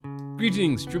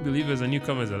Greetings, true believers and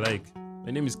newcomers alike.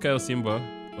 My name is Kyle Simba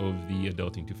of the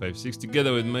Adulting 256,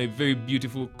 together with my very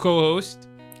beautiful co-host,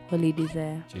 Holy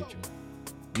Desire. Checho.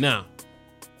 Now,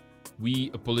 we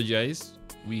apologize.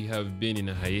 We have been in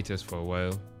a hiatus for a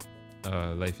while.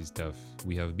 Life is tough.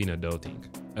 We have been adulting.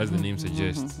 As the name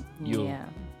suggests,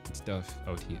 it's tough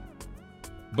out here.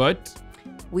 But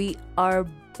we are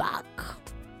back.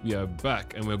 We are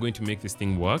back and we're going to make this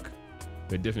thing work.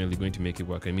 We're definitely going to make it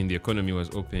work. I mean, the economy was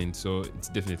open, so it's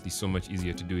definitely so much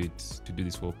easier to do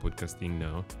this whole podcast thing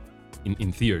now.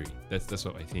 In theory, that's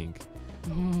what I think.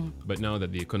 But now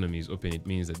that the economy is open, it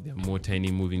means that there are more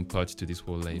tiny moving parts to this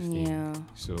whole life thing. Yeah.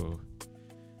 So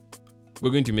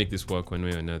we're going to make this work one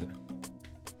way or another.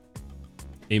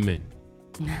 Amen.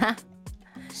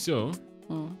 So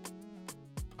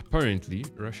apparently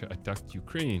Russia attacked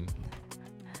Ukraine.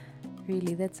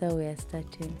 Really, that's how we are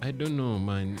starting. I don't know,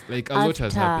 man. Like a lot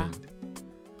has happened.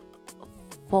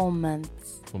 4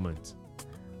 months. 4 months.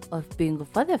 Of being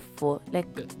for the 4,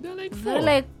 like They're like 4. they're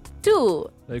like 2.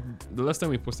 Like the last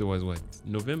time we posted was what?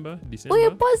 November, December. We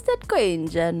posted coin,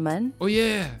 Jan, man. Oh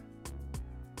yeah.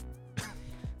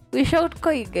 We showed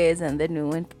coin, guys, and then we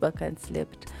went back and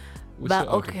slept. We're But so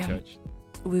out of okay, touch.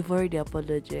 we've already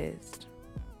apologized.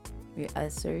 We are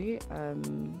sorry.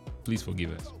 Please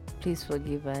forgive us. Please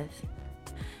forgive us.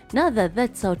 Now that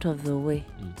that's out of the way,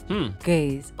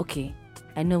 guys. Okay,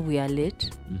 I know we are late,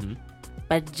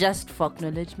 but just for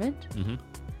acknowledgement,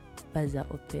 buzzer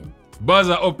open.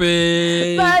 Buzzer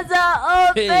open. Buzzer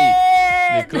open.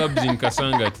 Hey, the clubs in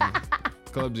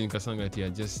Kasangati are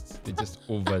just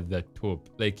over the top.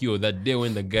 Like that day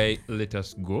when the guy let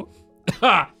us go,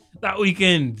 that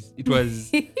weekend it was.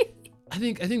 I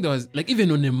think there was like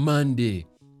even on a Monday,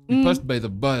 we passed by the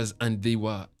bars and they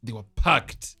were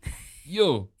packed.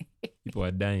 People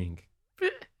are dying.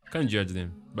 Can't judge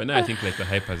them. But now I think like the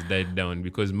hype has died down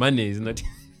because money is not.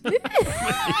 Money is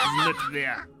not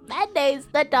there. Money is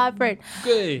not our friend.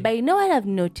 Okay. But you know what I've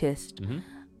noticed?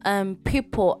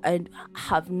 People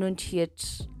have not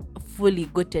yet fully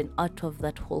gotten out of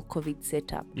that whole COVID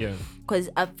setup. Yeah. Because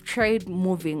I've tried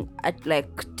moving at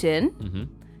like 10,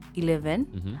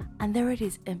 11, and the road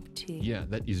is empty. Yeah,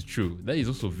 that is true. That is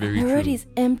also very The true. road is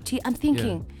empty. I'm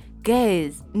thinking,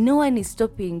 guys, no one is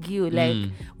stopping you. Like,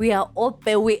 we are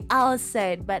open, we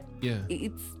outside, but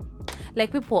it's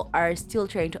like people are still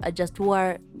trying to adjust.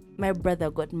 My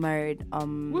brother got married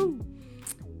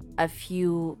a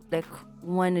few, like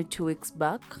 1 or 2 weeks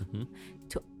back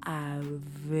to a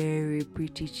very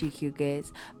pretty chick, you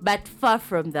guys. But far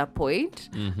from that point.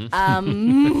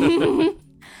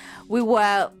 We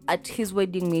were at his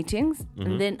wedding meetings,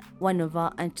 and then one of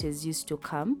our aunties used to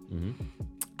come.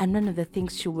 And one of the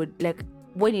things she would, like,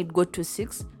 when it got to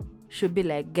 6, she'd be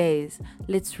like, guys,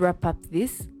 let's wrap up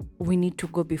this. We need to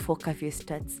go before curfew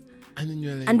starts. And then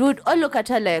you're like, And we'd all look at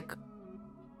her like,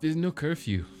 there's no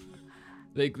curfew.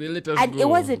 Like, they let us and go. it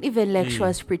wasn't even like she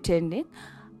was pretending.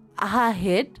 Her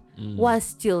head was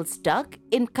still stuck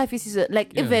in curfew season.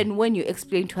 Like, even when you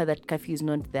explain to her that curfew is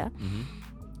not there,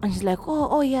 and she's like,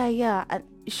 oh, yeah. And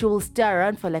she will stay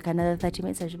around for like another 30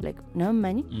 minutes, and she'll be like, no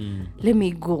money, let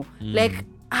me go. Like,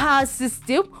 her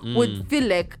system would feel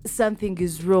like something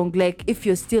is wrong. Like, if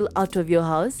you're still out of your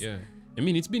house. Yeah. I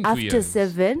mean, it's been 2 After years.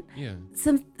 7, Yeah.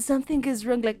 something is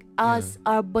wrong. Like,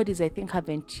 our bodies, I think,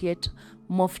 haven't yet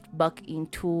morphed back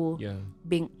into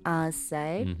being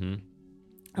outside.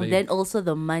 And then also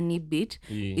the money bit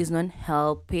is not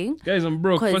helping. Guys, I'm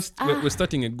broke. First, we're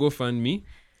starting a GoFundMe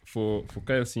for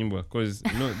Kyle Simba because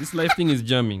this life thing is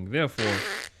jamming. Therefore,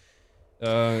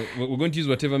 we're going to use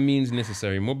whatever means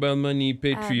necessary. Mobile money,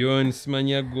 Patreon,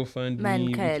 Smania, GoFundMe.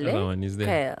 Man, Kyle, which other one is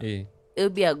there? Kyle, it'll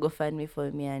be a GoFundMe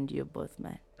for me and you both,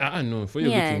 man. No, for you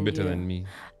Me looking and better you. than me.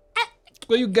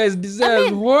 Well, you guys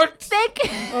deserve what? Thank you.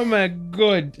 Oh my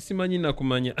God. Simani na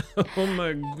kumanya. Oh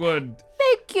my God.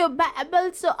 Thank you, but I'm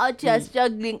also out here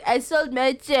struggling. I sold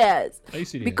my chairs. Are you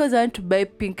serious? Because I want to buy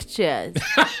pink chairs.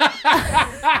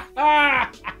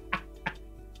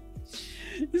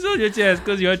 You sold your chairs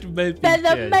because you had to buy pink But the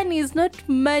chairs. money is not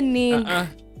money.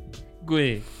 Go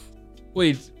ahead.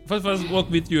 Wait. First walk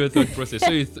me through your thought process.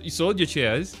 So you sold your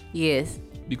chairs Yes.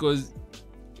 because,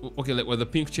 okay, like were the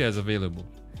pink chairs available?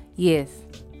 Yes.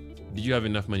 Did you have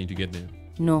enough money to get them?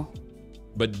 No.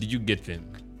 But did you get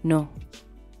them? No.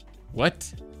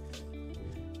 What?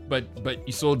 But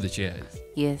you sold the chairs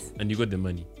Yes. and you got the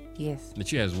money. Yes. The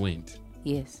chairs went.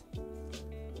 Yes.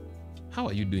 How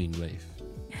are you doing life?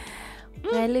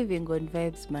 We're living on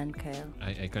vibes, man, Kyle.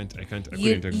 I couldn't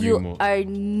agree You more. are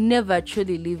never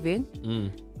truly living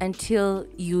until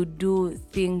you do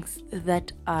things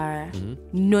that are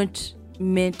not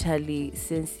mentally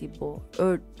sensible,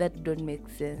 or that don't make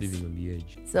sense. Living on the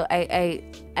edge. So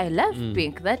I love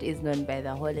pink. That is known by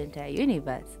the whole entire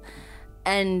universe.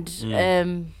 And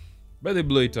By the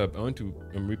blow it up,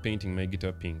 I'm repainting my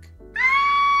guitar pink.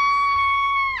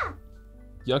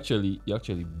 You actually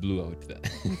blew out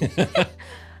that.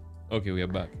 Okay, we are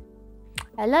back.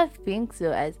 I love pink.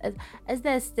 So as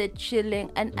I stayed chilling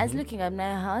and as looking at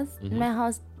my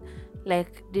house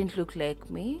like didn't look like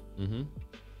me.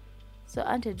 So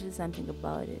I wanted to do something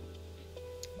about it.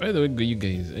 By the way, you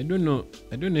guys, I don't know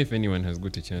if anyone has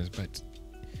got a chance, but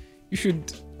you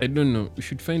should, we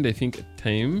should find, I think, a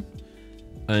time,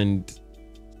 and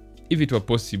if it were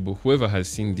possible, whoever has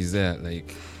seen Desire,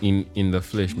 like, in the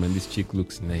flesh, man, this chick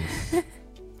looks nice.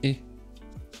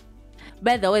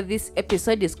 By the way, this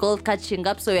episode is called Catching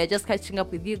Up, so we are just catching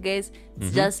up with you guys.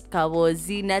 It's just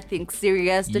kawozi, nothing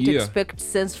serious. Don't expect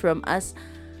sense from us.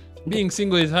 Being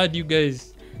single is hard, you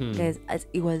guys. Guys, as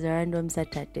it was a random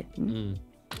Saturday.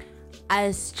 I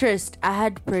was stressed. I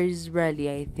had praise rally,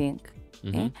 I think.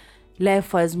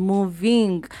 Life was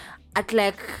moving. At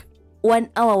like 1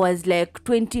 hour was like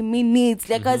 20 minutes.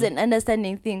 Like I wasn't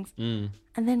understanding things. And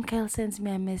then Kyle sends me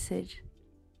a message.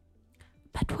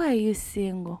 But why are you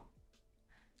single?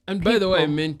 And by the way, I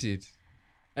meant it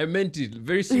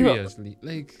very seriously.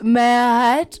 Like, my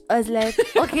heart was like,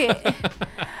 okay.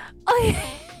 Okay.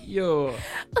 Yo.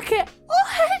 Okay.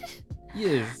 What?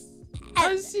 Yes.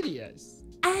 I'm serious.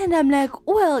 And I'm like,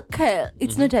 well, Kyle,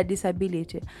 it's not a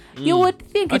disability. You would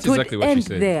think That's it would exactly end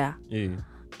there. Yeah.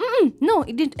 No,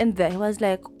 it didn't end there. He was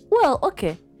like, well,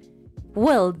 okay.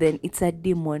 Well, then it's a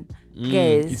demon.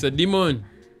 Guys. It's a demon.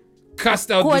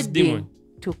 Cast out this demon.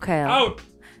 To Kyle. Out.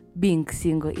 Being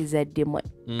single is a demon.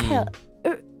 Kyle,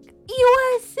 you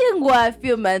were single a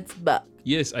few months back.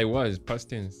 Yes, I was. Past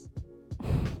tense.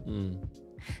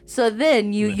 So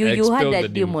then you had a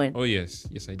demon. Oh yes,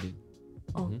 I did.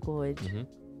 Oh God.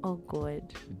 Oh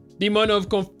God. Demon of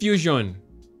confusion.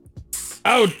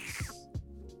 Out.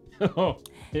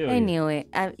 Anyway,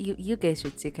 you guys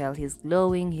should see Kyle. He's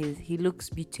glowing. He looks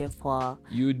beautiful.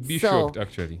 You'd be shocked,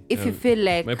 actually. If you feel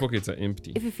like my pockets are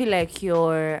empty. If you feel like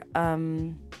you're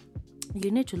you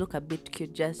need to look a bit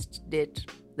cute, just date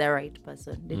the right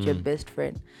person. Date your best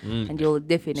friend, and you'll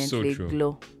definitely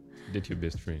glow. Date your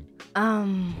best friend.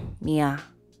 Yeah.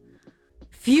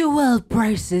 Fuel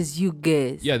prices, you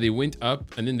guys. Yeah, they went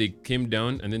up and then they came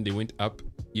down and then they went up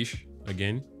ish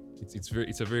again.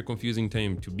 It's a very confusing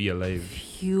time to be alive.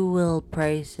 Fuel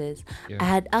prices. Yeah. I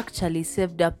had actually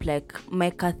saved up like my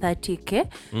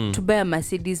 30K to buy a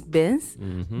Mercedes Benz,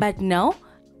 but now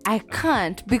I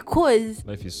can't because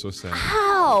life is so sad.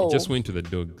 How? It just went to the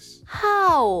dogs.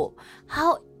 How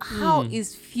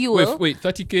is fuel? Wait,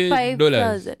 $30K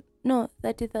dollars. No,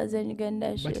 30,000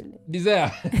 Uganda shilling.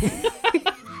 Desire.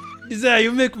 Desire,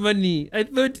 you make money. I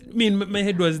thought, my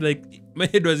head was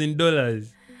in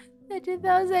dollars.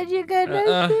 30,000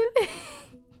 Uganda shilling.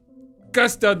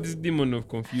 Cast out this demon of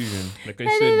confusion. Like I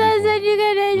said 30,000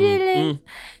 Uganda shilling.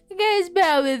 Guys,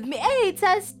 bear with me. Hey, it's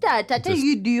a start. I tell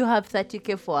you, do you have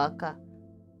 30K for a car?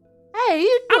 Hey,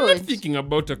 you don't. I'm not thinking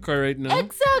about a car right now.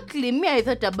 Exactly. Me, I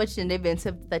thought about it and even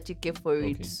saved 30K for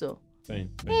it. So.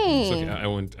 Fine. It's okay. I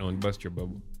won't bust your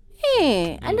bubble.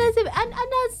 Hey, and that's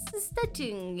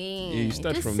starting. You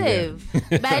start to from save.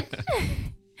 There.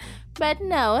 But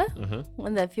now,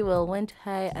 when the fuel went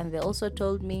high, and they also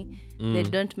told me they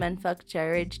don't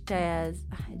manufacture red tires,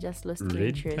 I just lost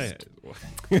interest.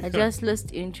 I just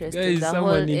lost interest in the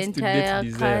whole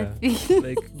entire car thing.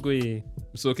 Like, go ahead.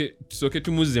 It's okay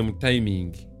to move them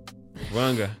timing.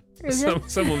 Wanga.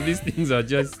 Some of these things are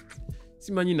just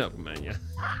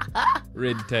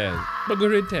red tires. But go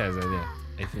red tires are there,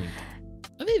 I think.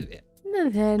 Are they there? No,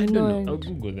 they're not. I don't know. I'll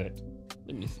Google that.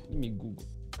 Let me Google.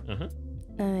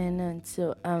 No, they're not.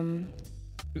 So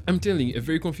I'm telling you, a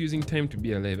very confusing time to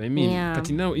be alive. I mean,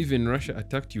 Kati, now even Russia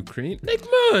attacked Ukraine. Like,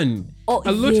 man,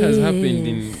 a lot has happened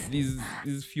in these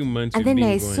few months. And then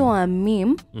I saw a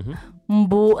meme,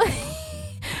 but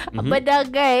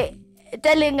that guy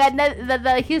telling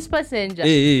his passenger,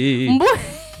 hey.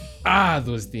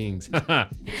 Those things. One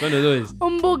of those.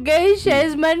 Geisha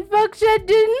is manufactured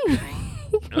in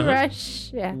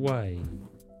Russia. Why?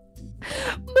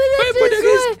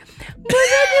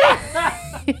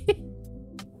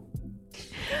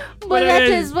 But that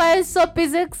is why soap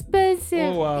is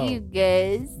expensive. Oh, wow. You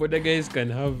guys. But the guys can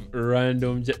have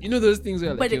random those things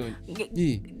are like,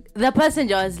 the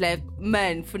passenger was like,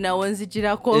 man, Funa wants to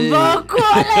I'm not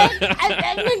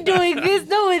doing this,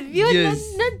 not with you,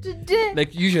 yes. not today.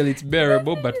 Like, usually it's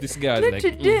bearable, but this guy is like,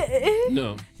 today.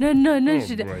 No,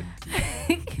 today.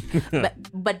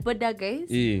 But the guys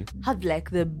have like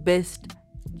the best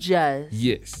jazz.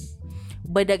 Yes.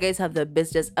 Border guys have the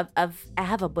best jazz. I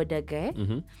have a border guy.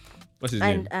 Mm-hmm. What's his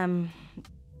name?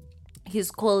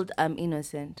 He's called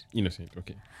Innocent. Innocent.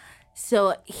 Okay.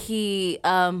 So he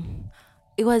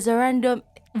it was a random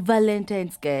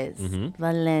Valentine's, guys.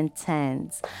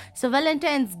 Valentine's. So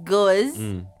Valentine's goes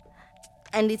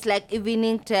and it's like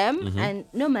evening time, and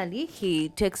normally he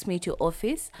takes me to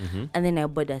office and then I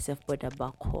border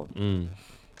back home.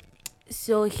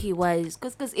 So he was,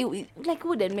 because it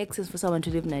wouldn't make sense for someone to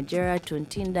leave Nigeria to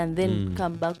Ntinda and then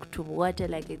come back to water,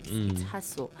 like it's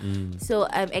hassle. So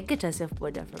I get a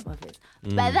self-border from office.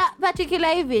 But that particular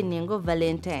evening of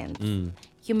Valentine's,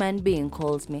 human being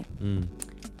calls me.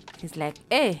 He's like,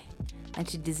 hey,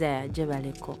 Auntie Desire,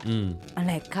 Jebaleko. I'm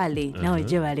like, Kali, now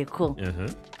Jebaleko.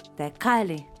 Like,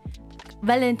 Kali,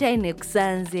 Valentine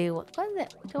ekusanzeewa kwanza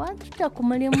tewatuta ku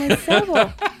mulimu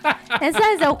ssebo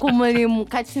ensanza ku mulimu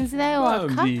kati nzirayo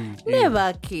waka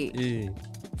nebaki.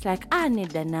 It's like,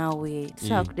 nedda naawe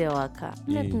tusobola kudda waka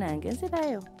netu nange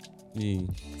nzirayo.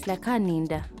 It's like,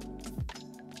 ninda.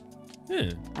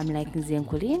 I'm like, nze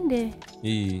nkulinde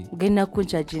genda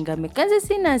kunchaginga meka nze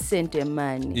sina sente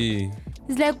mani.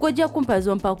 It's like, gojja kumpa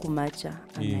zompa kumacha.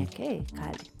 I'm like, hey,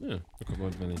 Kali. Talk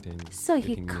about Valentine's. So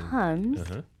he comes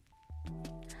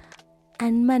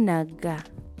and Managa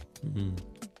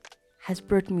has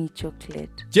brought me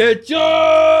chocolate.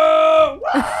 Checho!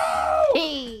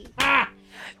 Hey,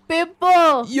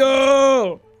 people!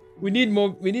 Yo! We need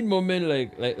more men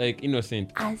like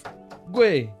Innocent. As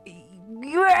Gwe.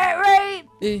 you're right.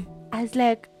 I was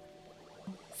like,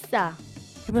 sir.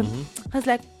 I was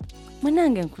like,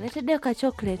 Mwanange nkuletedde ka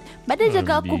chocolate. Badde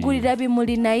njagala kugulira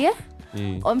bimuli naye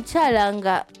omukyala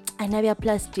nga anabya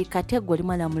plastic ate gwe oli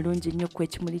mwana mulungi nnyo ku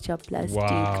ekimuli kya plastic.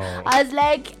 Wow. I was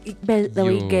like, by the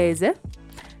way, guys,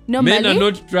 Men are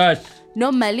not trash.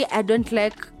 Normally, I don't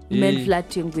like men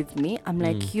flirting with me. I'm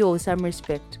like, yo, some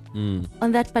respect.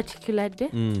 On that particular day,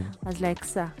 I was like,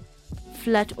 sir,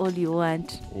 flirt all you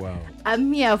want. Wow.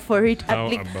 I'm here for it. How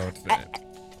about that?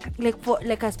 For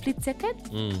a split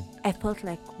second, I felt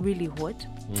like really hot.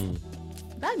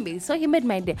 So he made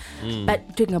my day.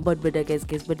 But talking about border guys,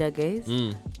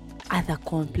 are the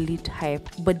complete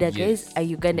hype. Border guys are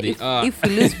Uganda. If we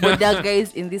lose border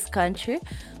guys in this country,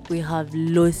 we have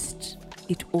lost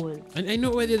it all. And I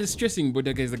know why they're stressing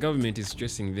border guys. The government is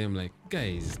stressing them like,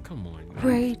 guys, come on.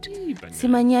 Right.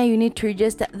 Simanya, you need to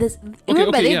register this.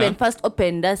 Remember, they even first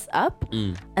opened us up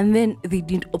and then they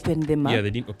didn't open them up. Yeah,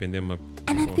 they didn't open them up.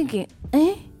 And I'm thinking,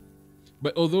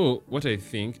 But although what I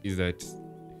think is that,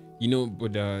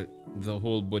 border, the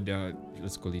whole border,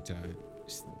 let's call it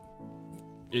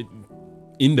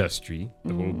industry,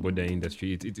 the whole border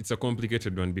industry, it's a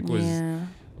complicated one because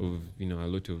of, a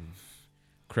lot of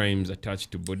crimes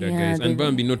attached to border guys. And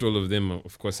Bambi, not all of them,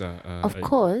 of course, are. Of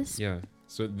course. Yeah.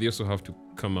 So they also have to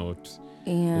come out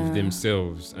of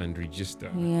themselves and register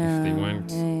if they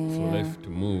want for life to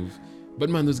move. But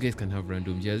man, those guys can have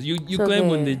random jazz. You climb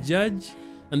on the judge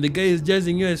and the guy is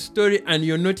jazzing you a story and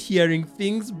you're not hearing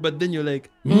things, but then you're like,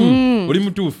 hey.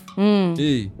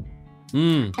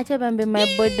 Bambi, my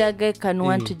border guy can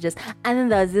want to just, and then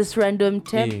there was this random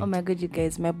time. Oh my god, you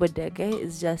guys, my border guy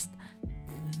is just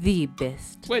the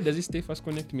best. Why does he stay Fast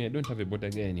Connect me? I don't have a border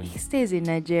guy anymore. He stays in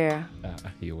Nigeria.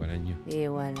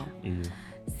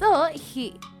 So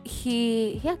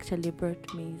he actually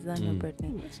brought me. Zana brought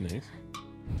me. That's nice.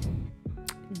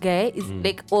 Guy is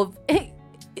like of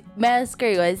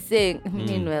Mascari was saying.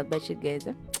 Meanwhile, but you guys,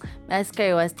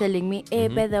 Mascari was telling me, hey,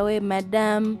 by the way,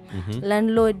 madam,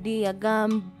 landlord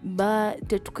yagamba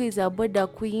tetukwiza boda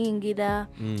kuyingira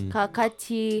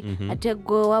kakati ate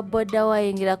gwe wa boda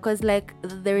wayingira, because like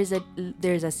there is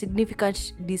a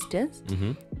significant distance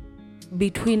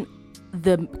between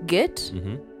the gate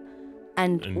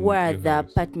and where the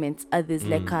apartments are. There's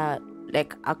like a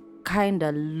kind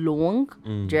of long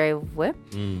driveway.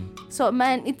 So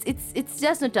man, it's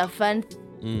just not a fun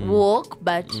walk,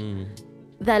 but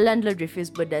the landlord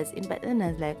refused borders in. But then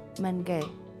I was like, man, guy,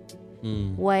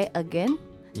 why again?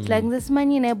 It's like this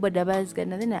man in a border bus,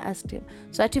 and then I asked him,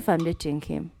 so what if I'm dating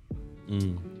him?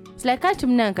 It's like, I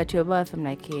can't cut your wife. I'm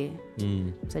like, hey,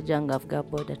 it's a jungle, I've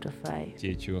got border to fight.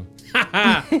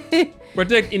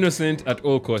 Protect Innocent at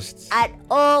all costs. At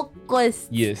all costs.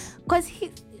 Yes. Because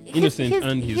Innocent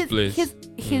and his place.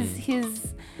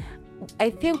 His I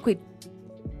think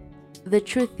the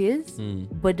truth is,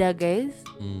 border guys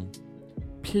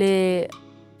play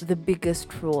the biggest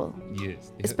role.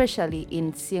 Yes. Especially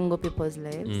in single people's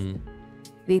lives.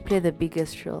 They play the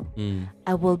biggest role.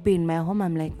 I will be in my home,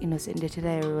 I'm like, Innocent, dated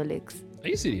a Rolex. Are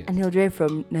you serious? And he'll drive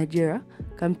from Nigeria,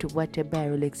 come to Buate, buy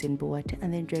a Rolex in Buate,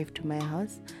 and then drive to my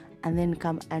house and then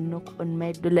come and knock on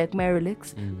my door. Like my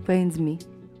Rolex finds me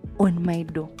on my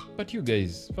door. But you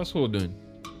guys, first hold on.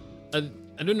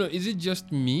 I don't know, is it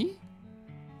just me?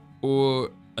 Or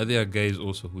are there guys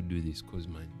also who do this? Because,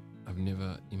 man, I've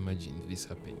never imagined this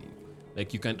happening.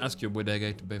 Like, you can ask your border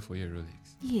guy to buy for your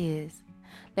Rolex. Yes.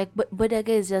 Like, but border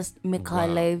guys just make our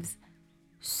lives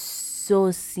so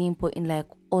simple in, like,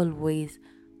 all ways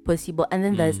possible. And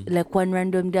then there's, like, one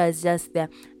random day I was just there.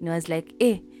 And I was like,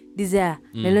 hey, Desire,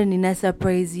 Nelo Nina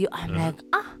surprise you. I'm like,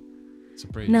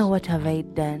 surprise. Now what have I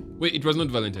done? Wait, it was not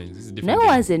Valentine's. This is different. No, it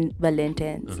wasn't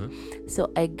Valentine's.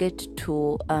 So I get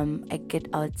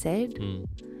outside.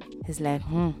 He's like,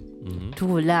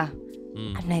 Tula.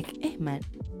 I'm like, hey man,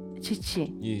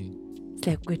 Chichi. Yeah. It's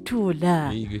like, we're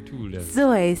Tula.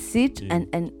 So I sit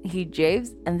and he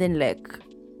drives, and then like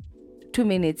 2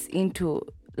 minutes into,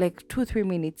 like 2-3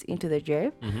 minutes into the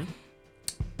drive,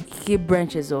 he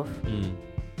branches off.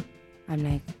 I'm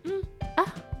like,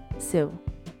 so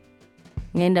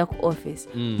ngenda ku office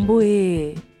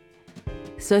mbuye.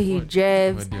 So he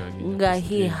drives.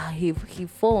 He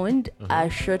found a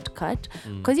shortcut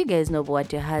because you guys know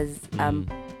Boate has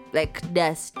like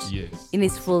dust in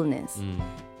its fullness,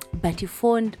 but he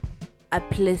found a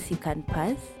place he can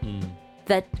pass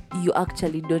that you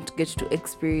actually don't get to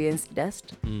experience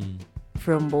dust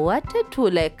from Boate to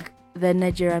like the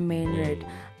Nigeria main road.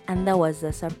 And that was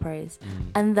a surprise.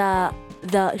 And the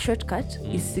shortcut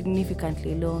is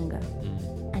significantly longer.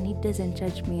 And he doesn't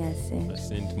charge me a cent. A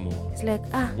cent more. It's like,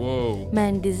 whoa.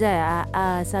 Man, Desire,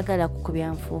 sagala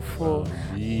kukubia mfufu.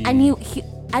 And he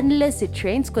unless it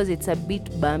trains, because it's a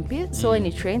bit bumpy. So when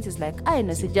it trains, it's like, I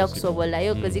know, sija kusobola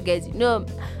yo, because you guys know,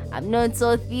 I'm not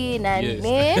so thin and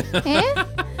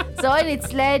so when it's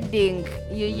sliding,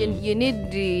 you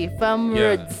need the firm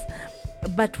roads.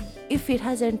 But if it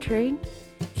hasn't trained,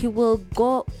 he will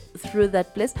go through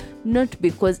that place, not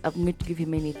because I'm going to give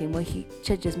him anything, but he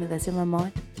charges me the same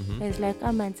amount. He's like,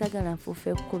 man, sagala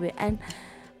mfufu kube. And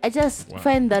I just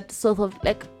find that sort of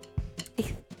like,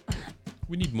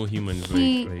 we need more humans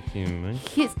like him, man.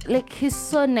 He's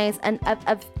so nice, and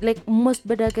I've like most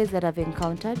better guys that I've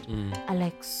encountered are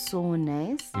like so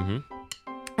nice.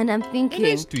 And I'm thinking,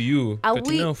 nice to you, but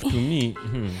enough to me.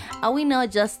 Are we now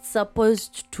just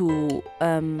supposed to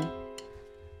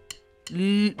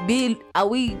are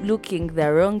we looking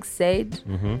the wrong side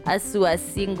as we are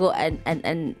single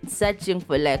and searching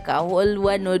for like a whole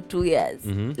 1 or 2 years?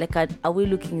 Like, are we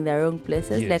looking the wrong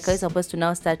places? Like, are we supposed to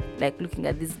now start like looking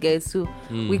at these guys who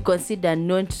we consider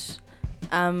not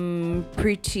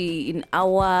pretty in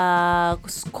our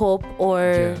scope,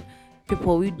 or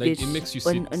people we like, date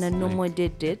on a normal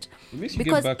date?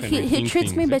 Because he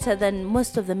treats me better than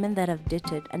most of the men that I've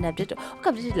dated. And I've dated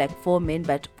like 4 men,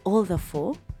 but all the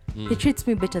 4 he treats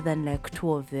me better than like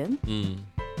 2 of them.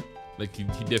 Like he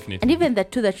definitely. And even the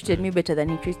 2 that treated me better than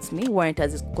he treats me weren't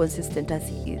as consistent as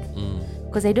he is.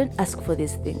 Because I don't ask for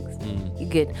these things. You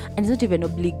get, and he's not even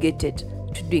obligated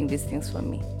to doing these things for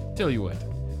me. Tell you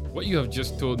what you have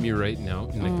just told me right now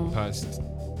in like the past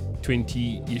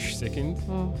 20-ish seconds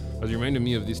has reminded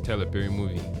me of this Tyler Perry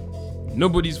movie,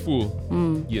 Nobody's Fool.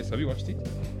 Yes, have you watched it?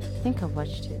 I think I've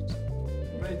watched it.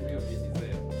 Reminds me of Desire.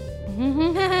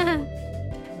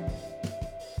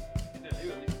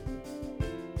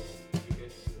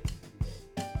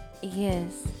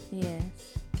 Yes.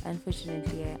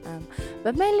 Unfortunately, I am.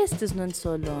 But my list is not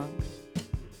so long.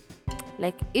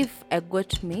 Like, if I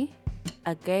got me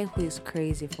a guy who is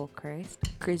crazy for Christ,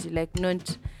 crazy, like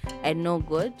not I know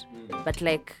God, but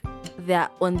like they're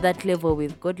on that level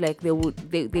with God, like they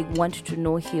want to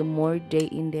know Him more day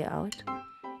in, day out,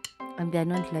 and they're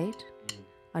not light,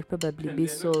 I'd probably be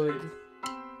sold.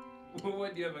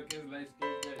 What do you have against light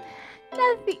skin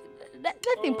guys?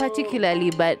 Nothing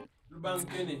particularly, but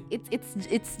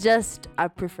it's just a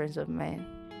preference of mine.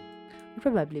 I'd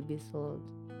probably be sold.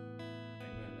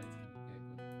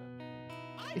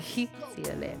 See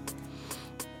you later.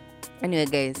 Anyway,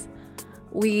 guys,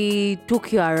 we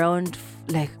took you around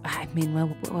like, I mean, why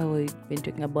were we been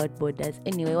talking about borders?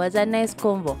 Anyway, it was a nice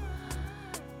convo.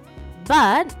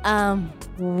 But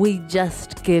we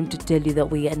just came to tell you that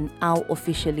we are now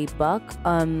officially back.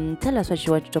 Tell us what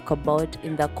you want to talk about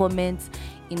in the comments,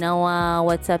 in our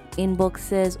WhatsApp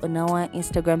inboxes, on our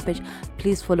Instagram page.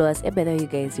 Please follow us. By the way, you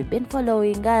guys, you've been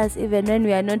following us even when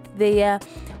we are not there.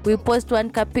 We post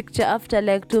one picture after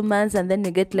like 2 months and then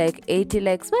we get like 80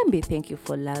 likes. Wemby, thank you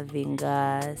for loving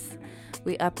us.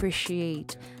 We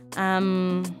appreciate.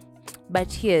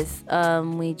 But yes,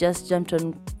 we just jumped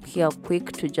on here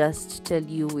quick to just tell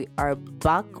you we are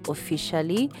back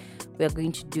officially. We are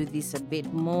going to do this a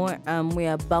bit more. We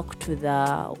are back to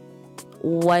the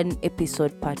 1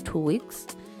 episode per 2 weeks.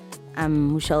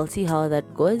 We shall see how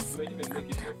that goes.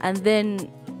 And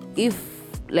then if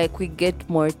like we get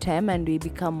more time and we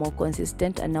become more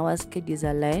consistent and our schedules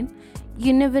align,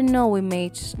 you never know, we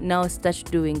might now start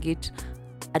doing it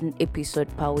an episode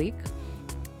per week.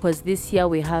 Because this year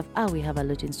we have a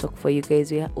lot in stock for you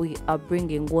guys. We are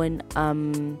bringing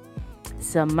on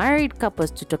some married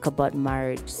couples to talk about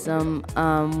marriage.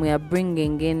 We are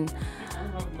bringing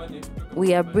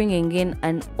in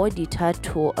an auditor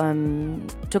to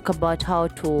talk about how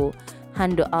to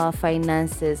handle our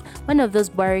finances. One of those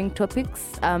boring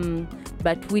topics,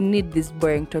 but we need these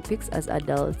boring topics as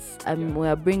adults. We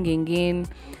are bringing in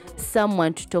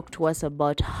someone to talk to us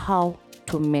about how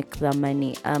to make the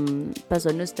money.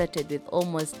 Person who started with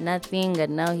almost nothing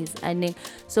and now he's earning.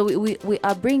 So we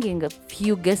are bringing a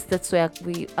few guests. That's why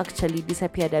we actually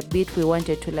disappeared a bit. We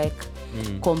wanted to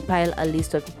compile a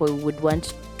list of people we would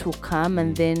want to come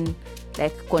and then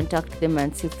contact them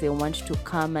and see if they want to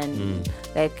come and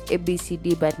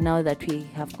ABCD. But now that we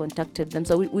have contacted them,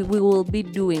 so we will be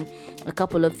doing a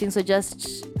couple of things. So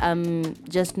just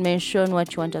mention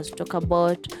what you want us to talk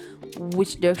about,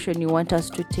 which direction you want us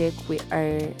to take. We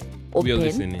are open. We are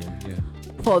listening,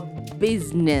 for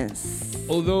business.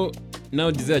 Although now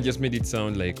Desire just made it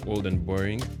sound like old and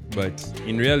boring, but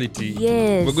in reality,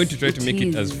 yes, we're going to try to make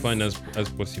it as fun as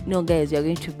possible. No, guys, you're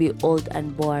going to be old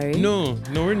and boring. No,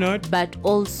 we're not. But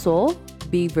also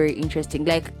be very interesting.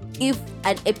 Like if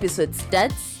an episode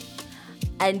starts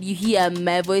and you hear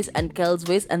my voice and Kyle's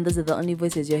voice, and those are the only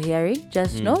voices you're hearing,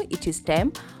 just know it is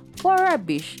time for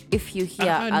rubbish. If you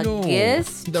hear a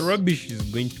guest, the rubbish is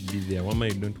going to be there. Why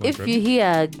you don't want if rubbish? you hear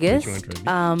a guest,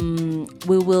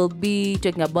 we will be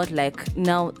talking about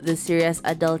now the serious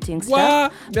adulting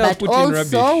stuff, but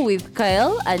also with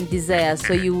Kyle and Desire.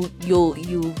 So you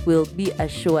will be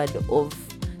assured of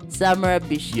some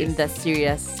rubbish in the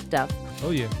serious stuff.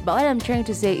 Oh yeah. But what I'm trying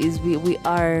to say is we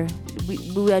are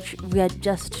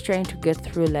just trying to get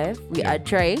through life. We are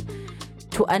trying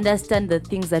to understand the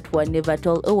things that were never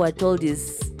told. We're told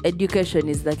is education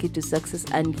is the key to success,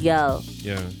 and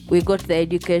we got the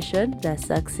education, the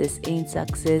success ain't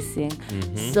successing.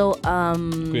 So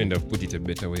couldn't have put it a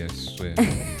better way, I swear.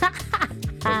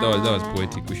 that was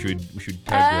poetic. We should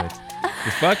tag that.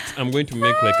 In fact, I'm going to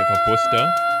make a poster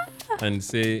and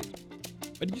say,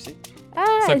 what did you say?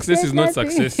 Success is not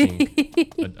successing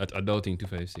at Adulting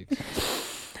 256.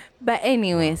 But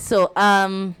anyway, so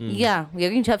we are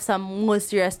going to have some more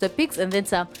serious topics and then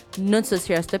some not so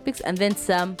serious topics and then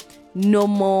some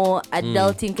normal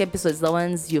adulting episodes, the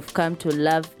ones you've come to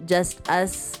love, just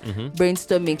us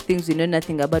brainstorming things we know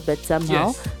nothing about but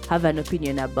somehow have an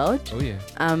opinion about. Oh yeah.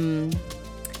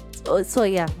 So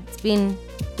it's been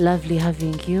lovely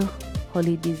having you,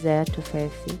 Holy Desire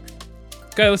 256.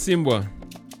 Kyle Simbwa,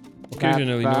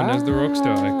 occasionally known as the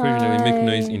Rockstar. I occasionally make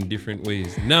noise in different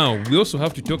ways. Now, we also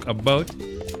have to talk about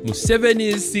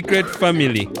Museveni's secret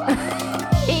family.